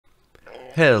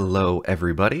Hello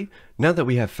everybody! Now that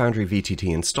we have Foundry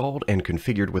VTT installed and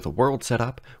configured with a world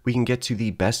setup, we can get to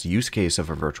the best use case of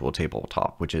a virtual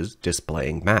tabletop, which is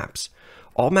displaying maps.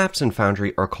 All maps in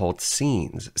Foundry are called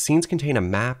scenes. Scenes contain a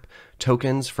map,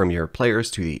 tokens from your players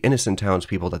to the innocent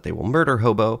townspeople that they will murder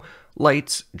hobo,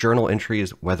 lights, journal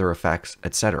entries, weather effects,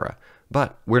 etc.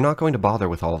 But we're not going to bother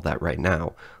with all of that right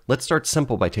now. Let's start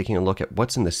simple by taking a look at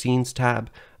what's in the Scenes tab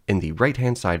in the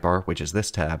right-hand sidebar, which is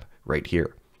this tab right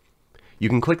here. You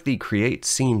can click the Create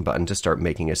Scene button to start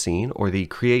making a scene, or the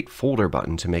Create Folder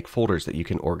button to make folders that you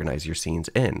can organize your scenes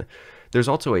in. There's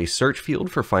also a search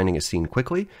field for finding a scene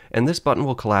quickly, and this button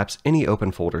will collapse any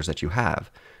open folders that you have.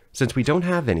 Since we don't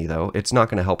have any though, it's not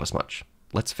going to help us much.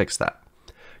 Let's fix that.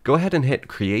 Go ahead and hit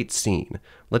Create Scene.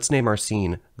 Let's name our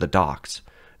scene The Docks.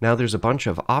 Now there's a bunch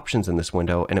of options in this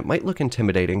window, and it might look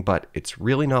intimidating, but it's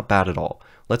really not bad at all.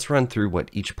 Let's run through what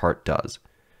each part does.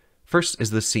 First is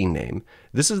the scene name.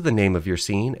 This is the name of your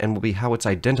scene and will be how it's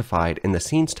identified in the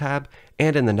Scenes tab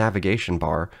and in the navigation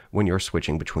bar when you're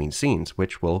switching between scenes,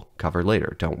 which we'll cover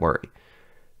later, don't worry.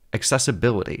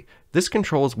 Accessibility. This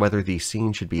controls whether the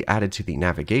scene should be added to the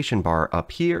navigation bar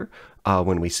up here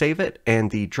when we save it, and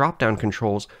the drop-down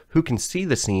controls who can see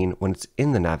the scene when it's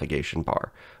in the navigation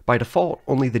bar. By default,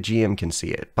 only the GM can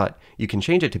see it, but you can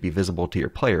change it to be visible to your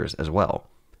players as well.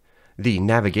 The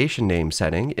navigation name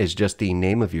setting is just the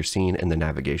name of your scene in the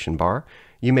navigation bar.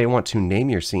 You may want to name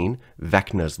your scene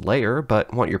Vecna's Lair,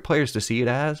 but want your players to see it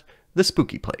as the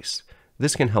Spooky Place.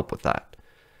 This can help with that.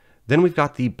 Then we've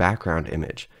got the background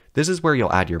image. This is where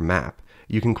you'll add your map.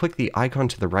 You can click the icon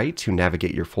to the right to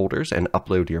navigate your folders and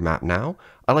upload your map now.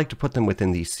 I like to put them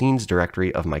within the scenes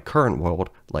directory of my current world,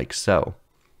 like so.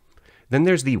 Then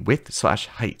there's the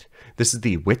width/height. This is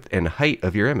the width and height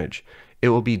of your image. It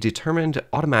will be determined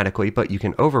automatically, but you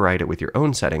can override it with your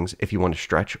own settings if you want to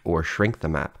stretch or shrink the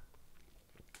map.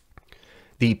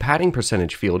 The padding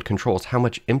percentage field controls how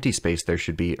much empty space there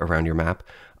should be around your map,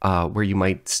 where you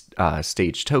might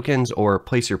stage tokens or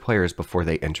place your players before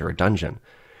they enter a dungeon.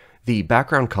 The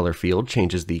background color field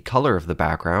changes the color of the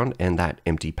background and that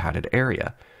empty padded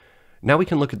area. Now we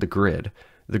can look at the grid.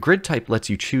 The grid type lets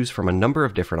you choose from a number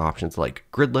of different options like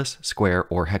gridless, square,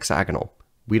 or hexagonal.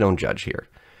 We don't judge here.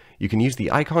 You can use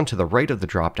the icon to the right of the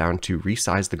dropdown to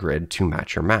resize the grid to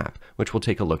match your map, which we'll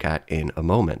take a look at in a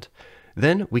moment.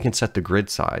 Then we can set the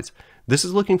grid size. This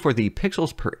is looking for the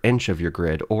pixels per inch of your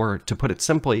grid, or to put it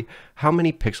simply, how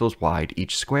many pixels wide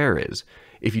each square is.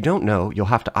 If you don't know, you'll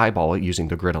have to eyeball it using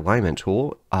the grid alignment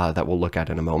tool that we'll look at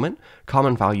in a moment.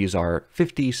 Common values are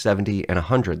 50, 70, and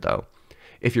 100 though.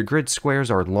 If your grid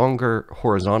squares are longer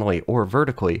horizontally or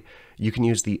vertically, you can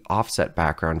use the offset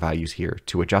background values here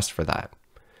to adjust for that.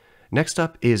 Next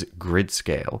up is grid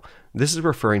scale. This is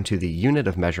referring to the unit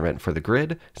of measurement for the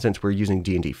grid. Since we're using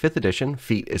D&D 5th edition,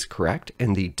 feet is correct,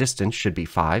 and the distance should be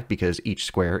 5 because each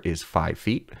square is 5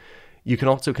 feet. You can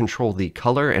also control the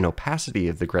color and opacity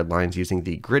of the grid lines using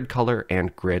the grid color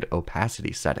and grid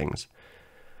opacity settings.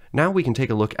 Now we can take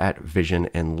a look at vision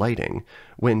and lighting.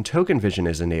 When token vision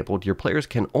is enabled, your players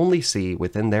can only see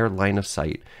within their line of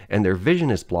sight, and their vision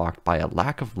is blocked by a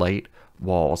lack of light,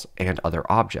 walls, and other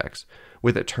objects.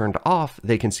 With it turned off,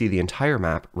 they can see the entire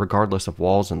map regardless of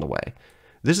walls in the way.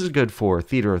 This is good for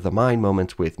theater of the mind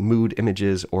moments with mood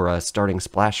images or a starting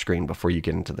splash screen before you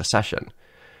get into the session.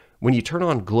 When you turn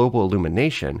on global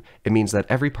illumination, it means that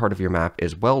every part of your map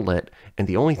is well lit, and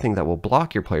the only thing that will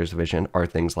block your player's vision are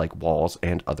things like walls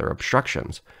and other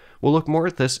obstructions. We'll look more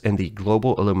at this in the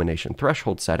global illumination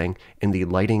threshold setting in the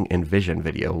lighting and vision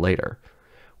video later.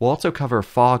 We'll also cover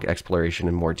fog exploration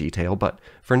in more detail, but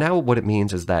for now what it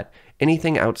means is that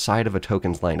anything outside of a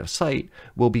token's line of sight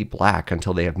will be black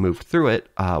until they have moved through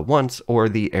it once, or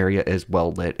the area is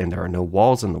well lit and there are no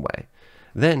walls in the way.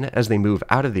 Then, as they move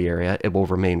out of the area, it will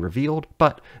remain revealed,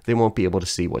 but they won't be able to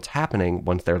see what's happening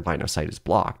once their line of sight is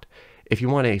blocked. If you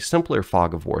want a simpler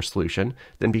fog of war solution,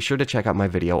 then be sure to check out my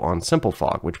video on Simple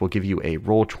Fog, which will give you a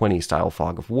Roll20 style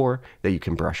fog of war that you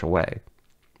can brush away.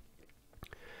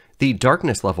 The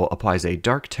darkness level applies a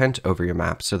dark tint over your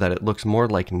map so that it looks more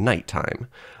like nighttime.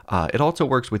 It also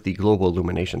works with the global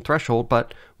illumination threshold,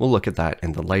 but we'll look at that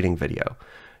in the lighting video.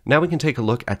 Now we can take a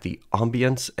look at the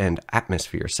ambience and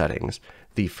atmosphere settings.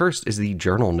 The first is the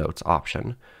journal notes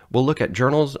option. We'll look at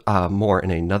journals more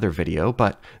in another video,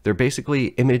 but they're basically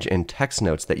image and text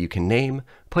notes that you can name,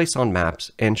 place on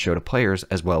maps, and show to players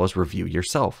as well as review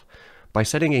yourself. By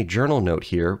setting a journal note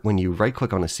here, when you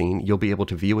right-click on a scene, you'll be able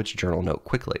to view its journal note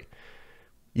quickly.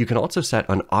 You can also set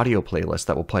an audio playlist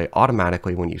that will play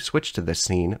automatically when you switch to this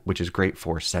scene, which is great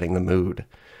for setting the mood.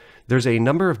 There's a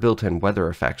number of built-in weather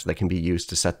effects that can be used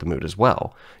to set the mood as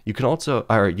well. You can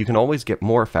always get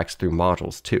more effects through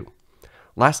modules too.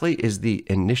 Lastly is the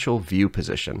initial view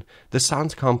position. This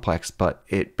sounds complex, but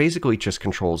it basically just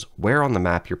controls where on the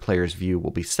map your player's view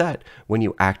will be set when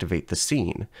you activate the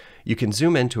scene. You can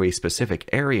zoom into a specific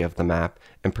area of the map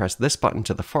and press this button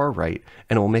to the far right,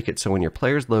 and it will make it so when your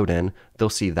players load in, they'll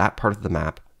see that part of the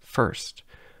map first.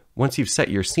 Once you've set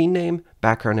your scene name,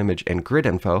 background image, and grid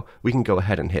info, we can go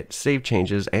ahead and hit Save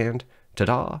Changes, and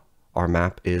ta-da! Our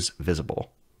map is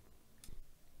visible.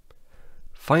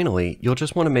 Finally, you'll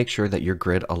just want to make sure that your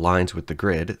grid aligns with the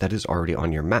grid that is already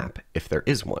on your map, if there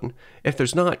is one. If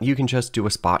there's not, you can just do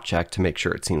a spot check to make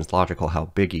sure it seems logical how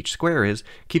big each square is,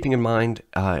 keeping in mind,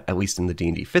 at least in the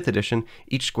D&D 5th edition,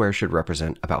 each square should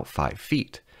represent about 5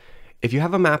 feet. If you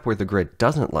have a map where the grid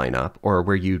doesn't line up, or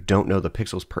where you don't know the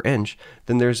pixels per inch,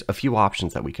 then there's a few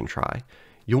options that we can try.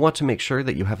 You'll want to make sure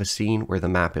that you have a scene where the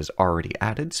map is already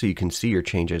added so you can see your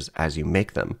changes as you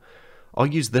make them. I'll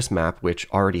use this map, which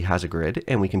already has a grid,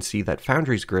 and we can see that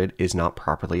Foundry's grid is not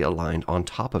properly aligned on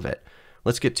top of it.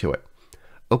 Let's get to it.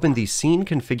 Open the Scene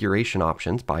Configuration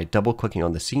options by double-clicking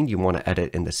on the scene you want to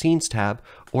edit in the Scenes tab,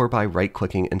 or by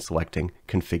right-clicking and selecting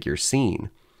Configure Scene.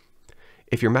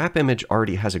 If your map image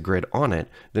already has a grid on it,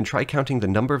 then try counting the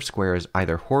number of squares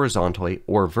either horizontally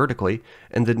or vertically,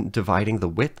 and then dividing the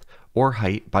width or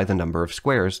height by the number of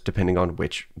squares, depending on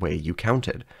which way you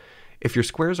counted. If your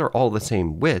squares are all the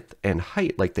same width and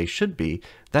height like they should be,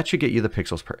 that should get you the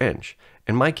pixels per inch.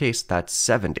 In my case, that's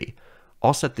 70.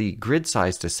 I'll set the grid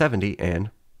size to 70 and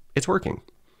it's working.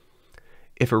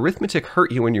 If arithmetic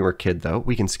hurt you when you were a kid though,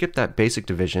 we can skip that basic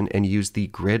division and use the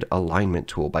grid alignment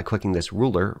tool by clicking this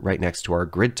ruler right next to our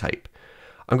grid type.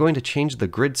 I'm going to change the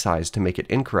grid size to make it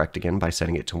incorrect again by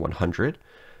setting it to 100.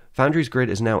 Foundry's grid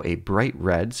is now a bright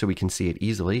red so we can see it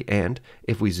easily, and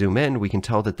if we zoom in, we can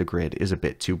tell that the grid is a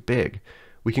bit too big.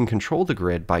 We can control the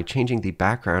grid by changing the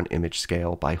background image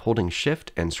scale by holding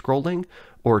Shift and scrolling,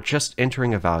 or just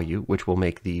entering a value which will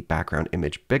make the background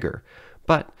image bigger.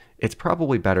 But it's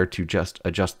probably better to just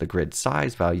adjust the grid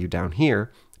size value down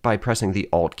here by pressing the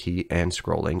Alt key and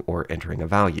scrolling or entering a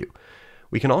value.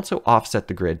 We can also offset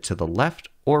the grid to the left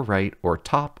or right or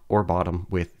top or bottom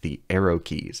with the arrow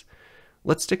keys.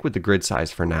 Let's stick with the grid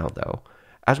size for now though.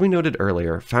 As we noted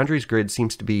earlier, Foundry's grid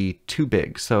seems to be too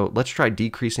big, so let's try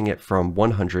decreasing it from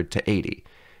 100 to 80.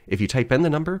 If you type in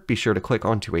the number, be sure to click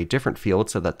onto a different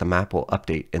field so that the map will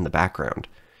update in the background.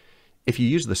 If you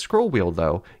use the scroll wheel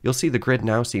though, you'll see the grid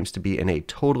now seems to be in a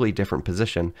totally different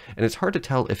position, and it's hard to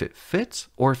tell if it fits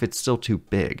or if it's still too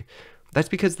big. That's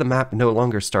because the map no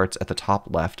longer starts at the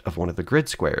top left of one of the grid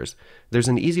squares. There's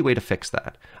an easy way to fix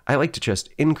that. I like to just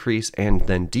increase and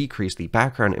then decrease the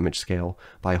background image scale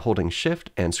by holding Shift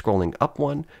and scrolling up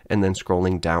one and then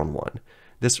scrolling down one.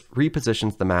 This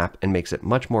repositions the map and makes it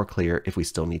much more clear if we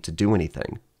still need to do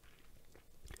anything.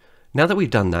 Now that we've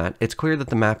done that, it's clear that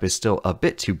the map is still a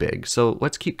bit too big, so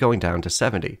let's keep going down to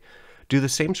 70. Do the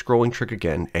same scrolling trick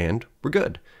again and we're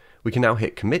good. We can now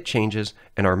hit Commit Changes,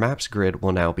 and our map's grid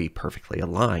will now be perfectly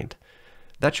aligned.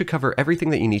 That should cover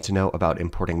everything that you need to know about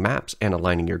importing maps and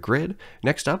aligning your grid.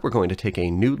 Next up, we're going to take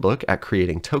a new look at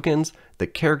creating tokens, the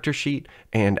character sheet,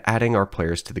 and adding our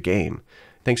players to the game.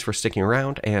 Thanks for sticking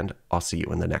around, and I'll see you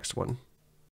in the next one.